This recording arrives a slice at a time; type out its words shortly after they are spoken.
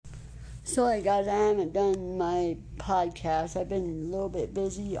Sorry guys, I haven't done my podcast. I've been a little bit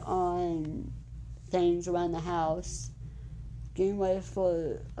busy on things around the house. Getting ready for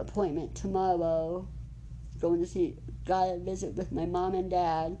an appointment tomorrow. Got a visit with my mom and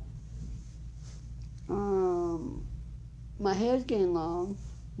dad. My hair's getting long,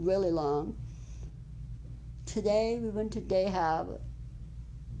 really long. Today we went to Dayhab,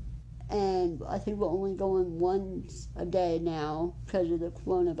 and I think we're only going once a day now because of the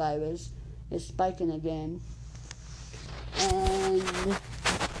coronavirus. It's spiking again. And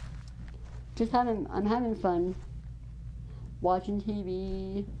I'm having fun watching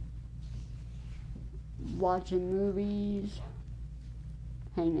TV, watching movies,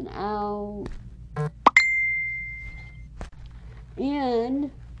 hanging out,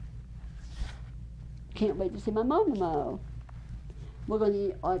 and can't wait to see my mom tomorrow. We're going to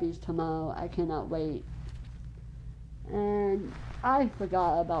eat Arby's tomorrow. I cannot wait. And I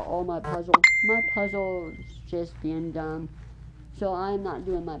forgot about all my puzzles. My puzzle's just being dumb. So I'm not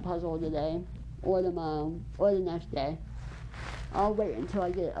doing my puzzle today, or tomorrow, or the next day. I'll wait until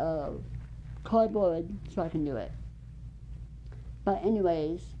I get a cardboard so I can do it. But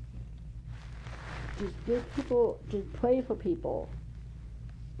anyways, just pray for people.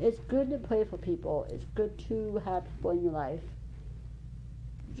 It's good to pray for people. It's good to have people in your life.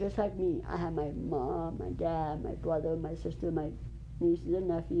 Just like me, I have my mom, my dad, my brother, my sister, my nieces and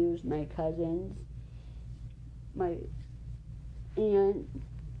nephews, my cousins, my aunt.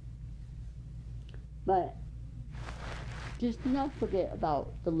 But just do not forget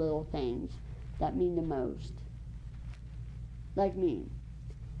about the little things that mean the most. Like me.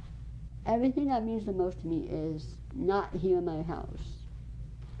 Everything that means the most to me is not here in my house.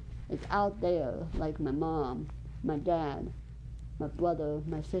 It's out there, like my mom, my dad, my brother,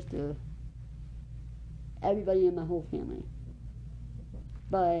 my sister, everybody in my whole family.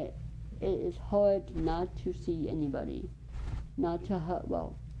 But it is hard not to see anybody. Not to hug,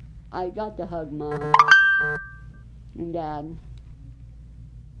 well, I got to hug mom and dad,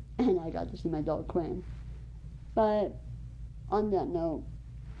 and I got to see my dog Quinn. But on that note,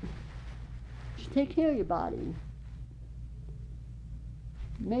 just take care of your body.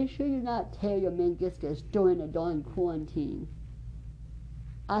 Make sure you not tear your meniscus during the darn quarantine.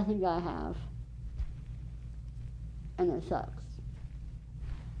 I think I have. And it sucks.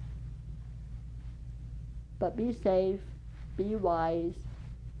 But be safe. Be wise.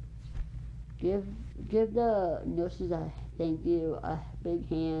 Give the nurses a thank you, a big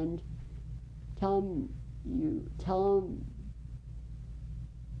hand. Tell them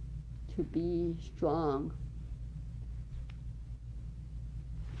to be strong.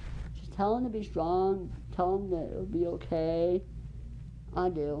 Just tell them to be strong. Tell them that it'll be okay. I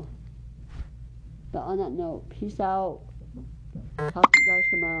do. But on that note, peace out. Talk to you guys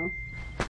tomorrow.